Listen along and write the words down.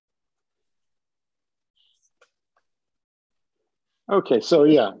Okay, so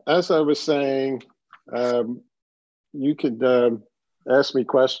yeah, as I was saying, um, you could ask me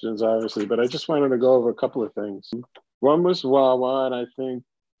questions, obviously, but I just wanted to go over a couple of things. One was Wawa, and I think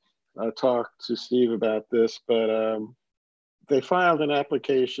I talked to Steve about this, but they filed an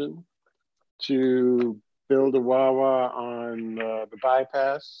application to build a Wawa on the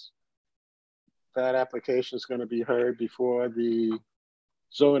bypass. That application is going to be heard before the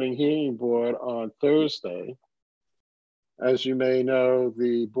zoning hearing board on Thursday. As you may know,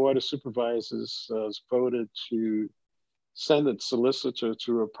 the Board of Supervisors has voted to send its solicitor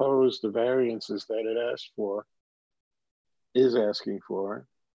to oppose the variances that it is asking for.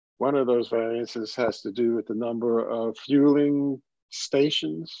 One of those variances has to do with the number of fueling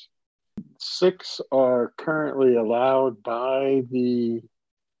stations. 6 are currently allowed by the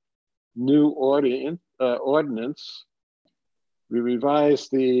new ordinance. We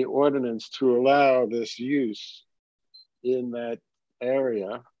revised the ordinance to allow this use in that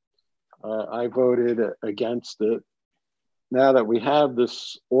area. I voted against it. Now that we have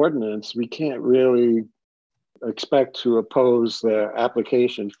this ordinance, we can't really expect to oppose the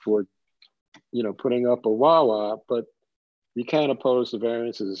application for, putting up a Wawa, but you can oppose the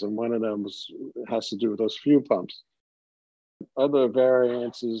variances, and one of them has to do with those fuel pumps. Other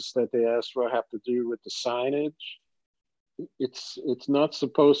variances that they asked for have to do with the signage. It's not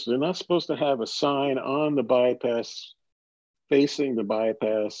supposed to, they're not supposed to have a sign on the bypass facing the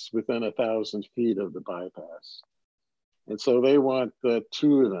bypass within 1,000 feet of the bypass. And so they want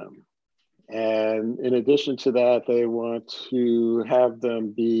 2 of them. And in addition to that, they want to have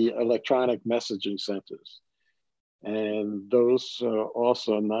them be electronic messaging centers. And those are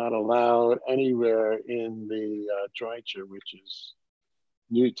also not allowed anywhere in the jointure, which is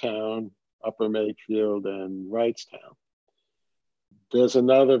Newtown, Upper Makefield, and Wrightstown. There's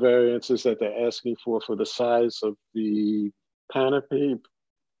another variances that they're asking for the size of the canopy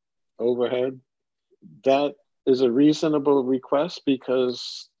overhead. That is a reasonable request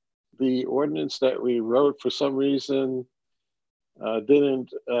because the ordinance that we wrote for some reason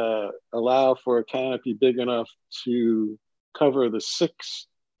didn't allow for a canopy big enough to cover the 6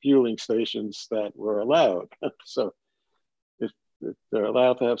 fueling stations that were allowed. So if they're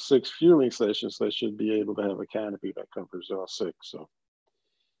allowed to have 6 fueling stations, they should be able to have a canopy that covers all 6. So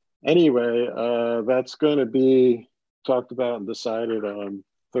anyway, that's going to be talked about and decided on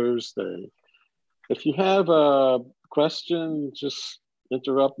Thursday. If you have a question, just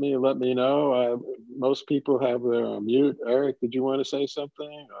interrupt me and let me know. Most people have their on mute. Eric, did you want to say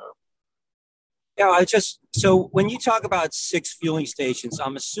something? Yeah, so when you talk about 6 fueling stations,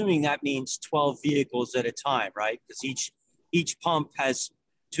 I'm assuming that means 12 vehicles at a time, right? Because each pump has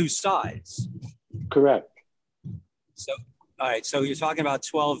 2 sides. Correct. So, all right, so you're talking about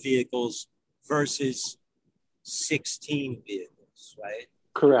 12 vehicles versus 16 vehicles, right?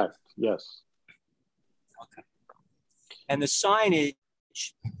 Correct, yes. Okay. And the signage,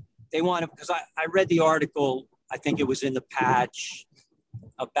 they want to, because I read the article, I think it was in the patch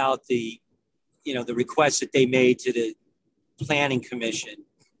about the request that they made to the Planning Commission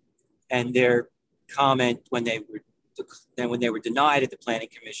and their comment when they were denied at the Planning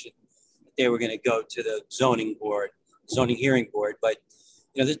Commission, they were going to go to the zoning hearing board. But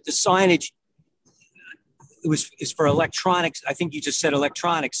the signage is for electronics. I think you just said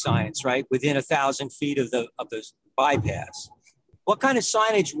electronic signs, right? Within 1,000 feet of the bypass. What kind of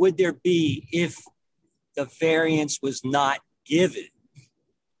signage would there be if the variance was not given?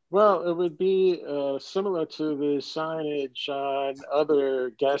 Well, it would be similar to the signage on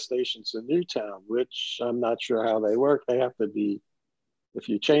other gas stations in Newtown, which I'm not sure how they work. They have to be, if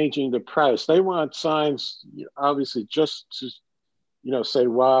you're changing the price, they want signs, obviously, just to, say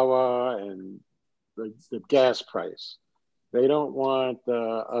Wawa and the gas price. They don't want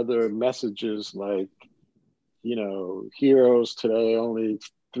other messages like, heroes today only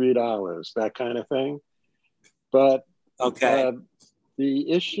 $3, that kind of thing. But okay.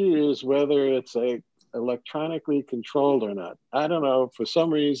 The issue is whether it's electronically controlled or not. I don't know. For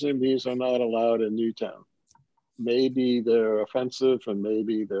some reason, these are not allowed in Newtown. Maybe they're offensive and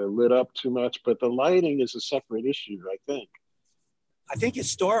maybe they're lit up too much, but the lighting is a separate issue, I think. I think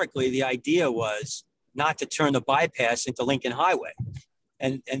historically the idea was not to turn the bypass into Lincoln Highway.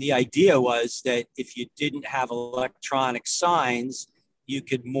 And the idea was that if you didn't have electronic signs, you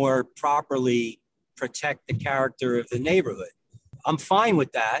could more properly protect the character of the neighborhood. I'm fine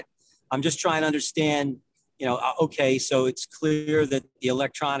with that. I'm just trying to understand, okay, so it's clear that the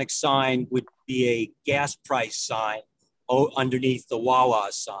electronic sign would be a gas price sign underneath the Wawa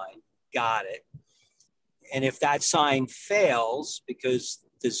sign. Got it. And if that sign fails because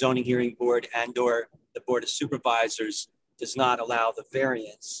the zoning hearing board and or the Board of Supervisors does not allow the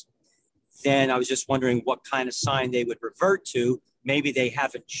variance, then I was just wondering what kind of sign they would revert to. Maybe they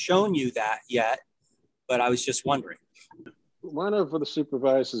haven't shown you that yet, but I was just wondering. One of the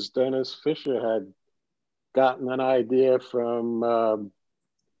supervisors, Dennis Fisher, had gotten an idea from,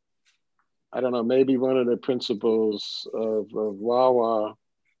 I don't know, maybe one of the principals of Wawa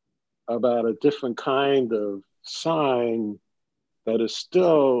about a different kind of sign that is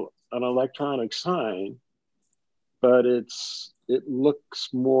still an electronic sign, but it looks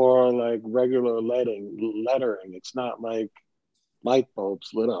more like regular lettering. It's not like light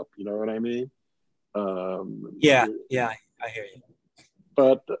bulbs lit up. You know what I mean? Yeah, I hear you.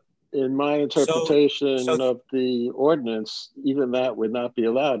 But in my interpretation of the ordinance, even that would not be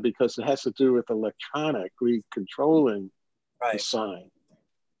allowed because it has to do with electronically controlling the sign.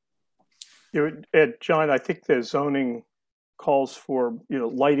 John, I think the zoning calls for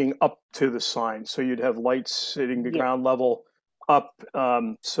lighting up to the sign, so you'd have lights hitting the ground level up,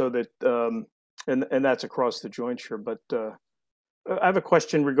 so that and that's across the jointure. But I have a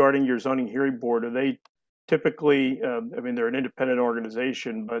question regarding your zoning hearing board. Are they typically, they're an independent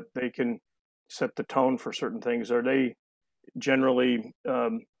organization, but they can set the tone for certain things. Are they generally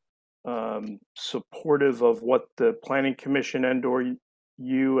supportive of what the planning commission and or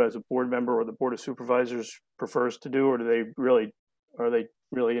you as a board member or the board of supervisors prefers to do, or are they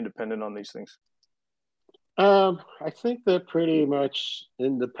really independent on these things? I think they're pretty much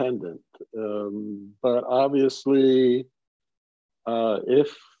independent, but obviously,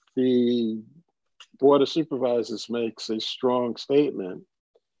 if the board of supervisors makes a strong statement,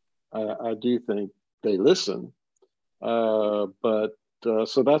 I do think they listen. So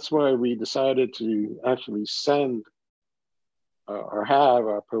that's why we decided to actually send or have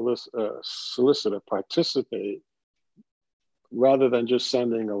our solicitor participate rather than just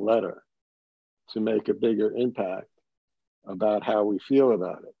sending a letter to make a bigger impact about how we feel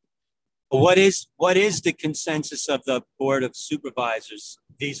about it. What is the consensus of the Board of Supervisors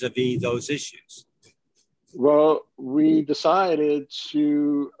vis-a-vis those issues? Well, we decided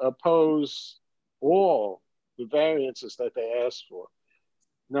to oppose all the variances that they asked for.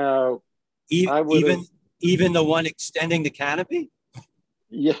 Now, even the one extending the canopy?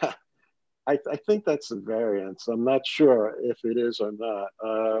 Yeah, I think that's a variance. I'm not sure if it is or not.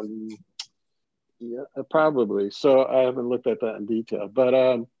 Yeah, probably. So I haven't looked at that in detail, but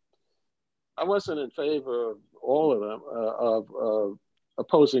I wasn't in favor of all of them, of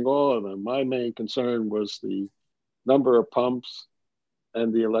opposing all of them. My main concern was the number of pumps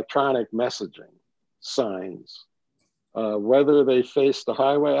and the electronic messaging signs. Whether they face the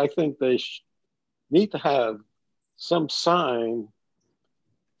highway, I think they need to have some sign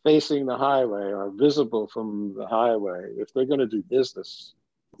facing the highway or visible from the highway if they're going to do business.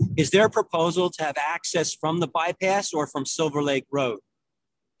 Is there a proposal to have access from the bypass or from Silver Lake Road?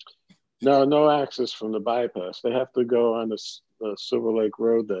 No access from the bypass. They have to go on the Silver Lake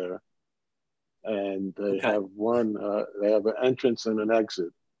Road there. And they have they have an entrance and an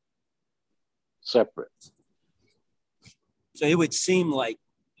exit separate. So it would seem like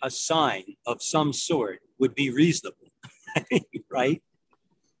a sign of some sort would be reasonable, right?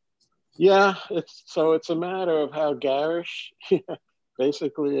 Yeah, it's a matter of how garish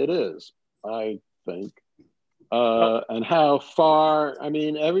basically it is, I think. And how far,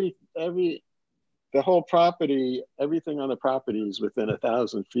 the whole property, everything on the property is within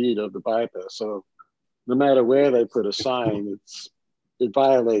 1,000 feet of the bypass. So no matter where they put a sign, it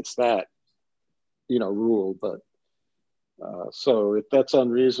violates that, rule. But so if that's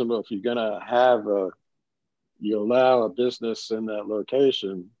unreasonable, if you're gonna you allow a business in that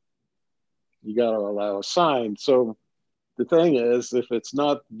location, you got to allow a sign. So the thing is, if it's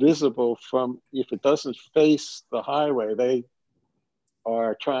not visible if it doesn't face the highway, they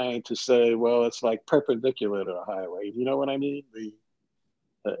are trying to say, well, it's like perpendicular to the highway. You know what I mean?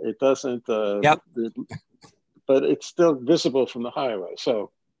 It doesn't, but it's still visible from the highway.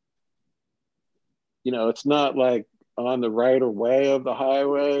 So, it's not like on the right of way of the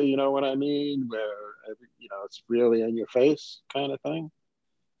highway, you know what I mean? Where, it's really in your face kind of thing.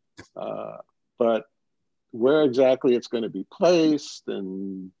 But where exactly it's going to be placed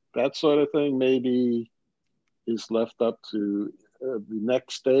and that sort of thing maybe is left up to the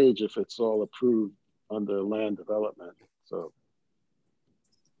next stage if it's all approved under land development. So,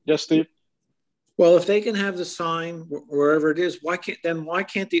 yes, Steve? Well, if they can have the sign wherever it is, why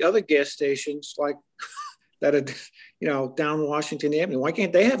can't the other gas stations like that are, down Washington Avenue, why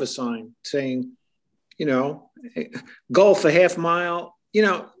can't they have a sign saying, Gulf a half mile?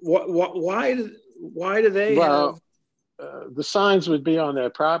 Why do they have? The signs would be on their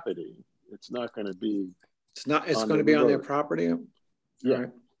property. It's not going to be It's not. It's going to be on their property. Yeah. Right.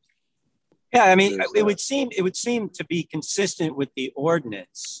 Yeah, I mean, it would seem to be consistent with the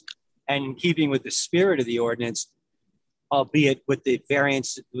ordinance and in keeping with the spirit of the ordinance, albeit with the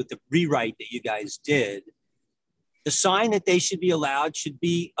variance, with the rewrite that you guys did. The sign that they should be allowed should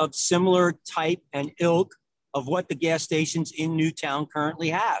be of similar type and ilk of what the gas stations in Newtown currently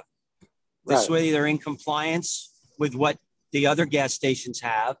have. This way they're in compliance with what the other gas stations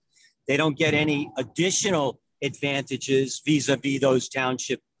have. They don't get any additional advantages vis-a-vis those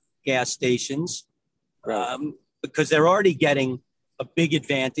township gas stations, because they're already getting a big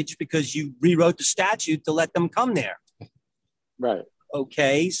advantage because you rewrote the statute to let them come there. Right.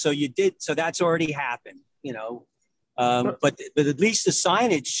 Okay, so you did, so that's already happened, you know. But at least the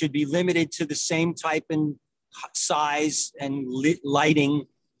signage should be limited to the same type and size and lighting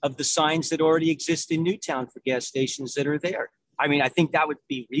of the signs that already exist in Newtown for gas stations that are there. I mean, I think that would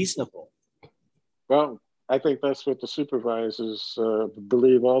be reasonable. Well, I think that's what the supervisors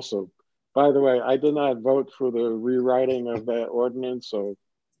believe also. By the way, I did not vote for the rewriting of that ordinance, so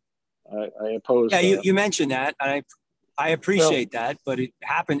I oppose that. You mentioned that. I appreciate that, but it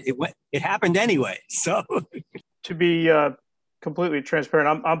happened. It happened anyway. So to be completely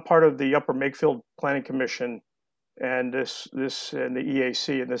transparent, I'm part of the Upper Makefield Planning Commission, and this and the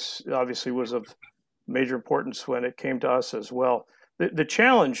EAC, and this obviously was of major importance when it came to us as well. The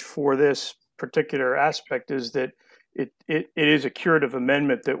challenge for this particular aspect is that it is a curative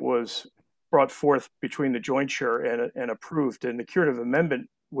amendment that was brought forth between the jointure and approved, and the curative amendment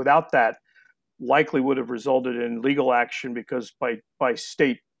without that likely would have resulted in legal action, because by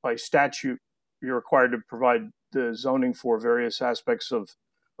statute you're required to provide the zoning for various aspects of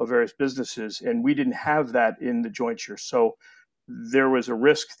various businesses, and we didn't have that in the jointure. So there was a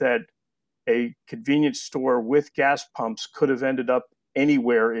risk that a convenience store with gas pumps could have ended up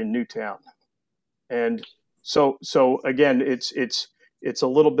anywhere in Newtown. And so again, it's a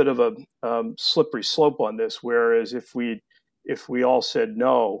little bit of a slippery slope on this. Whereas if we all said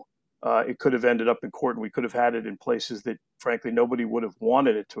no, it could have ended up in court, and we could have had it in places that, frankly, nobody would have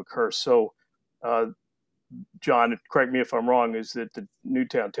wanted it to occur. So, John, correct me if I'm wrong, is that the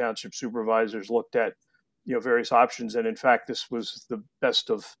Newtown Township supervisors looked at various options, and in fact, this was the best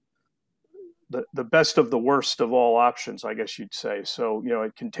of the worst of all options, I guess you'd say. So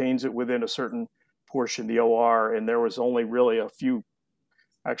it contains it within a certain portion, the OR, and there was only really a few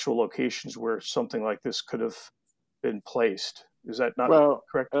actual locations where something like this could have been placed. Is that not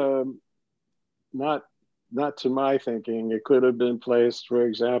correct? Not to my thinking. It could have been placed, for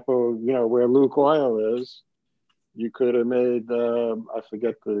example, where Luke Oil is. You could have made, I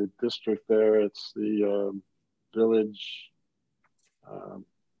forget the district there. It's the Village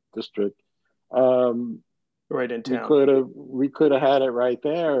district. Right in town. We could have had it right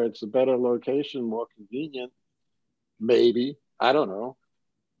there. It's a better location, more convenient. Maybe, I don't know,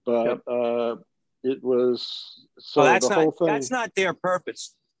 but it was so. Well, whole thing. That's not their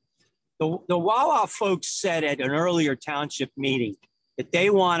purpose. The Wawa folks said at an earlier township meeting that they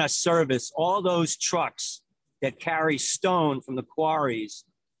want to service all those trucks that carry stone from the quarries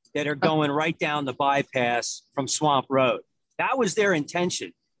that are going right down the bypass from Swamp Road. That was their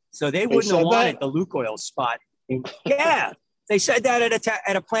intention. So they wouldn't have wanted the Lukoil spot. Yeah, they said that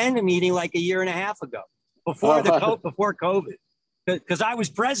at a planning meeting like a year and a half ago, before COVID, because I was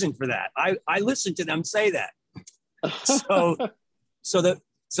present for that. I listened to them say that.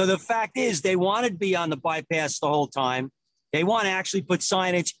 So the fact is, they wanted to be on the bypass the whole time. They want to actually put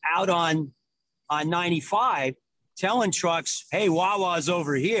signage out on 95, telling trucks, "Hey, Wawa's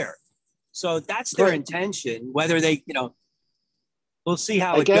over here." So that's their intention. Whether they, we'll see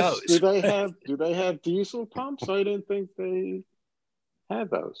how it goes. Do they have diesel pumps? I didn't think they had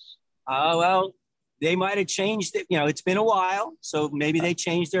those. Well, they might have changed it. It's been a while, so maybe they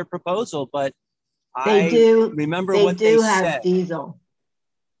changed their proposal. But they do remember what they do have said. Diesel,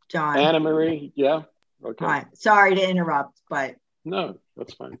 John. Anna Marie, yeah. Okay. Right. Sorry to interrupt, but no,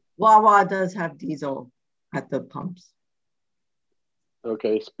 that's fine. Wawa does have diesel at the pumps.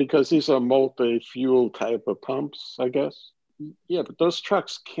 Okay, because these are multi-fuel type of pumps, I guess. Yeah, but those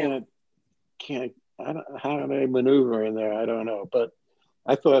trucks can't. How do they maneuver in there? I don't know. But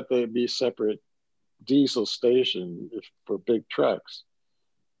I thought they'd be separate diesel station for big trucks.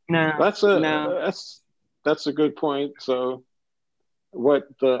 No, that's a good point. So what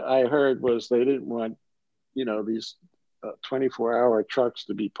I heard was they didn't want these 24-hour trucks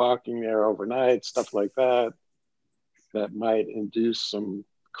to be parking there overnight, stuff like that. That might induce some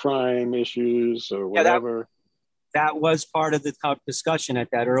crime issues or whatever. That was part of the discussion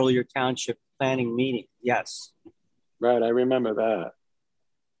at that earlier township planning meeting. Yes. Right, I remember that.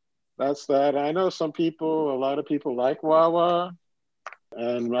 that's that. I know a lot of people like Wawa,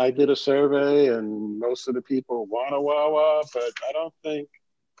 and I did a survey, and most of the people want a Wawa, but I don't think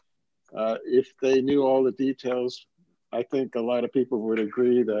if they knew all the details, I think a lot of people would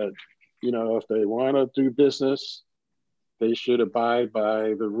agree that, if they want to do business, they should abide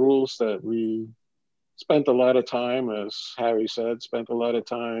by the rules that we spent a lot of time, as Harry said, spent a lot of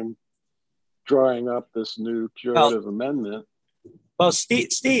time drawing up this new curative amendment. Well,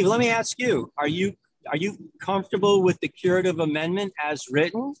 Steve, let me ask you: Are you comfortable with the curative amendment as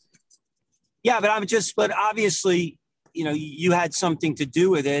written? Yeah, but obviously, you had something to do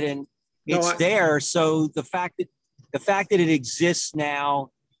with it, and it's there. So the fact that it exists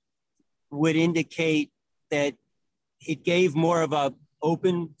now would indicate that it gave more of a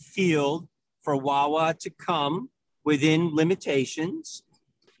open field for Wawa to come within limitations.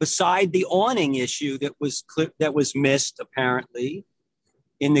 Beside the awning issue that was missed apparently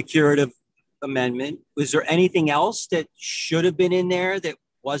in the curative amendment, was there anything else that should have been in there that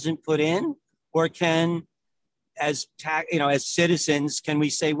wasn't put in? Or can, as citizens, can we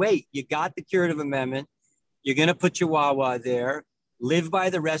say, wait, you got the curative amendment, you're going to put your Wawa there, live by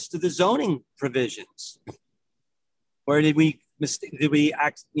the rest of the zoning provisions? Or did we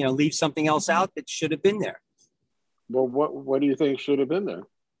leave something else out that should have been there? Well, what do you think should have been there?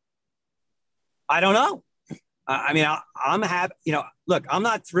 I don't know. I'm happy. Look, I'm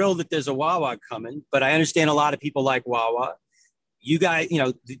not thrilled that there's a Wawa coming, but I understand a lot of people like Wawa. You guys,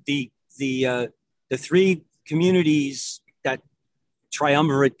 the three communities that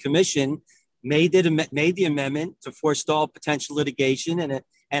triumvirate commission made the amendment to forestall potential litigation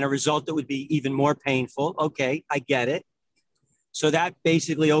and a result that would be even more painful. Okay, I get it. So that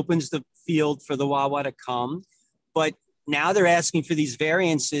basically opens the field for the Wawa to come. But now they're asking for these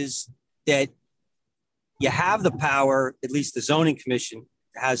variances that you have the power, at least the zoning commission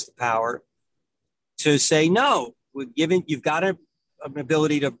has the power to say, no, you've got an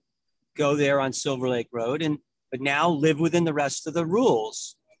ability to go there on Silver Lake Road, but now live within the rest of the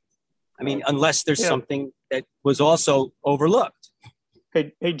rules. I mean, unless there's something that was also overlooked.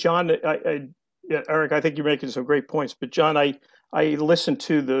 Hey, John, Eric, I think you're making some great points, but John, I listened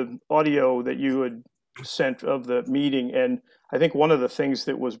to the audio that you had sent of the meeting, and I think one of the things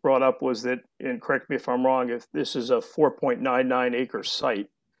that was brought up was that, and correct me if I'm wrong, if this is a 4.99 acre site,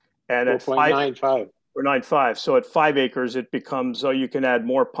 and at 4.95 or 9.5, so at 5 acres it becomes you can add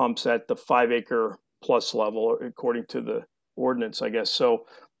more pumps at the 5 acre plus level according to the ordinance, I guess. So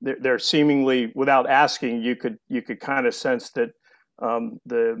they're seemingly, without asking, you could kind of sense that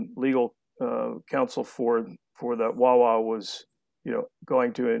the legal counsel for the Wawa was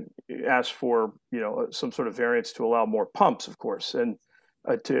going to ask for, some sort of variance to allow more pumps, of course. And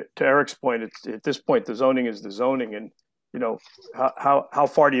to Eric's point, at this point, the zoning is the zoning, and how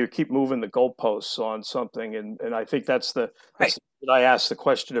far do you keep moving the goalposts on something? And I think that's that I asked the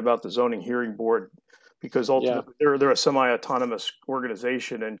question about the zoning hearing board, because ultimately they're a semi-autonomous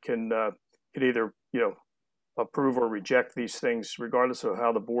organization and can either approve or reject these things regardless of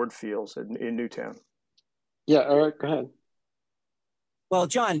how the board feels in Newtown. Yeah, Eric, go ahead. Well,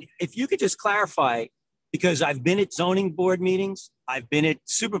 John, if you could just clarify, because I've been at zoning board meetings, I've been at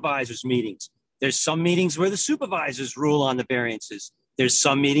supervisors meetings. There's some meetings where the supervisors rule on the variances. There's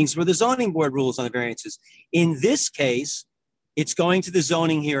some meetings where the zoning board rules on the variances. In this case, it's going to the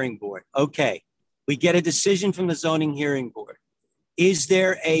zoning hearing board. Okay, we get a decision from the zoning hearing board. Is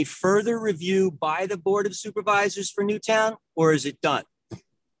there a further review by the Board of Supervisors for Newtown, or is it done?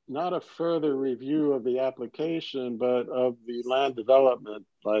 Not a further review of the application, but of the land development,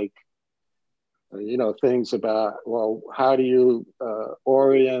 like, things about, well, how do you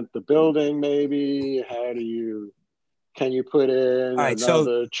orient the building maybe? Can you put in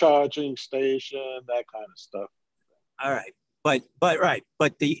another charging station, that kind of stuff. All right.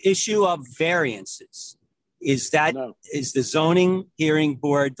 But the issue of variances, is the zoning hearing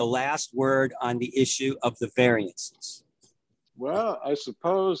board the last word on the issue of the variances? Well, I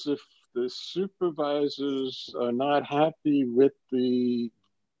suppose if the supervisors are not happy with the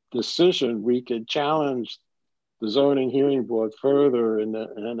decision, we could challenge the zoning hearing board further in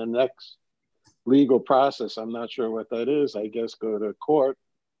the next legal process. I'm not sure what that is. I guess go to court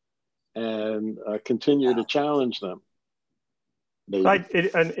and continue to challenge them. In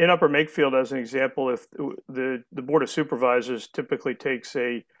Upper Makefield, as an example, if the Board of Supervisors typically takes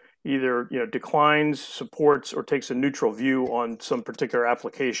either declines, supports, or takes a neutral view on some particular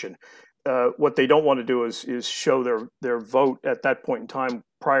application, what they don't want to do is show their vote at that point in time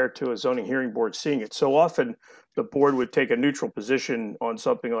prior to a zoning hearing board seeing it. So often the board would take a neutral position on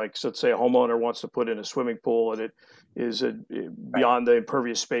something like, let's say a homeowner wants to put in a swimming pool and it is beyond the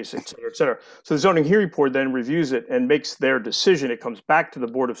impervious space, et cetera, et cetera. So the zoning hearing board then reviews it and makes their decision. It comes back to the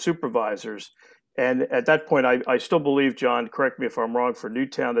Board of Supervisors. And at that point, I still believe, John, correct me if I'm wrong, for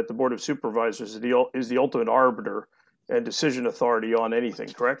Newtown, that the Board of Supervisors is the ultimate arbiter and decision authority on anything,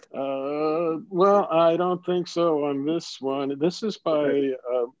 correct? Well, I don't think so on this one. This is by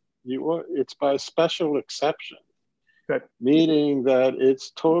it's by special exception, meaning that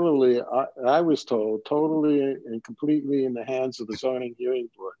it's totally, I was told, totally and completely in the hands of the zoning hearing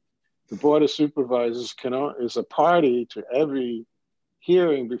board. The Board of Supervisors is a party to every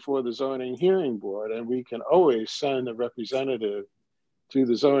hearing before the zoning hearing board, and we can always send a representative to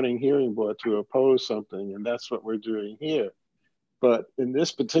the zoning hearing board to oppose something, and that's what we're doing here. But in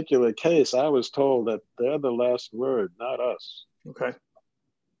this particular case, I was told that they're the last word, not us. Okay.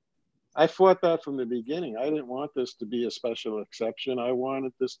 I fought that from the beginning. I didn't want this to be a special exception. I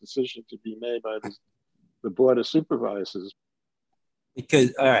wanted this decision to be made by the Board of Supervisors.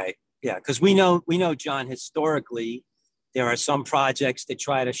 Because, all right, yeah, because we know, John, historically, there are some projects that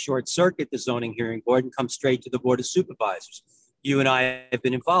try to short circuit the zoning hearing board and come straight to the Board of Supervisors. You and I have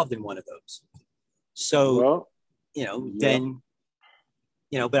been involved in one of those. So, well, then,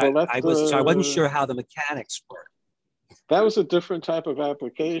 but well, I wasn't sure how the mechanics work. That was a different type of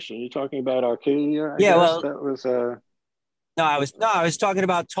application. You're talking about Arcadia? Yeah, well, that was No, I was talking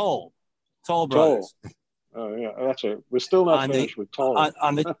about Toll Brothers. Oh yeah, that's it. We're still not finished with Toll.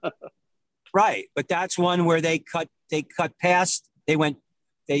 On the right, but that's one where they cut past. They didn't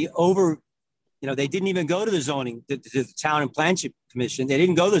even go to the zoning, to the Town and Planship Commission. They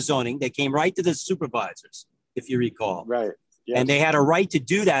didn't go to the zoning. They came right to the supervisors, if you recall. Right. Yes. And they had a right to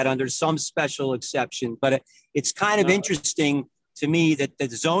do that under some special exception. But it's kind of interesting to me that the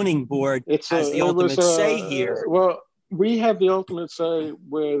zoning board has the ultimate say here. Well, we have the ultimate say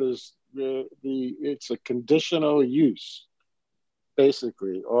where there's it's a conditional use,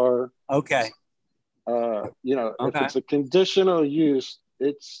 basically, or okay. If it's a conditional use,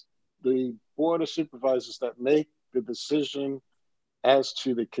 it's the Board of Supervisors that make the decision as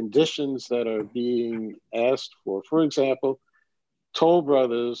to the conditions that are being asked for. For example, Toll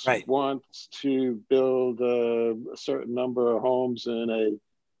Brothers wants to build a certain number of homes in a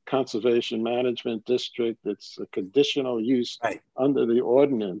conservation management district. It's a conditional use under the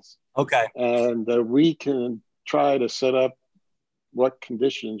ordinance. Okay. And we can try to set up what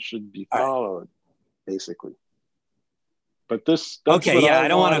conditions should be followed, basically. But that's okay. Yeah, I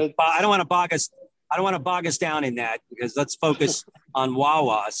don't want to bog us down in that, because let's focus on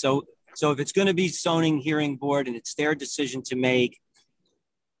Wawa. So if it's going to be zoning hearing board and it's their decision to make,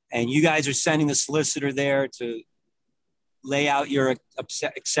 and you guys are sending the solicitor there to lay out your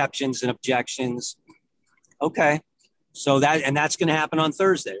exceptions and objections, okay. So that's going to happen on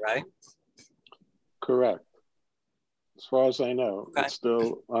Thursday, right? Correct. As far as I know, it's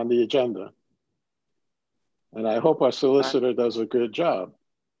still on the agenda. And I hope our solicitor does a good job.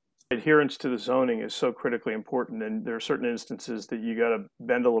 Adherence to the zoning is so critically important, and there are certain instances that you got to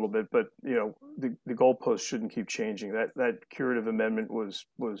bend a little bit, but the goalpost shouldn't keep changing. That curative amendment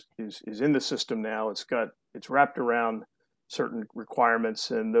is in the system now. It's wrapped around certain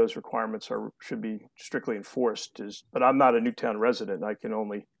requirements, and those requirements should be strictly enforced. But I'm not a Newtown resident. I can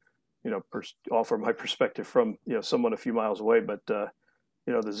only offer my perspective from someone a few miles away. But the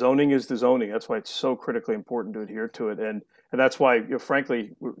zoning is the zoning. That's why it's so critically important to adhere to it, and that's why,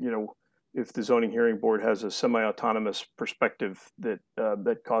 frankly, if the zoning hearing board has a semi-autonomous perspective, that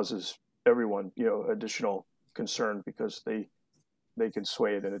causes everyone additional concern, because they can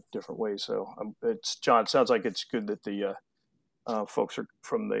sway it in a different way. So John, it sounds like it's good that the folks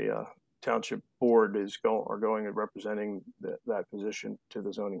from the township board are going and representing that position to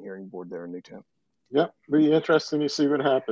the zoning hearing board there in Newtown. Yep, be interesting to see what happens.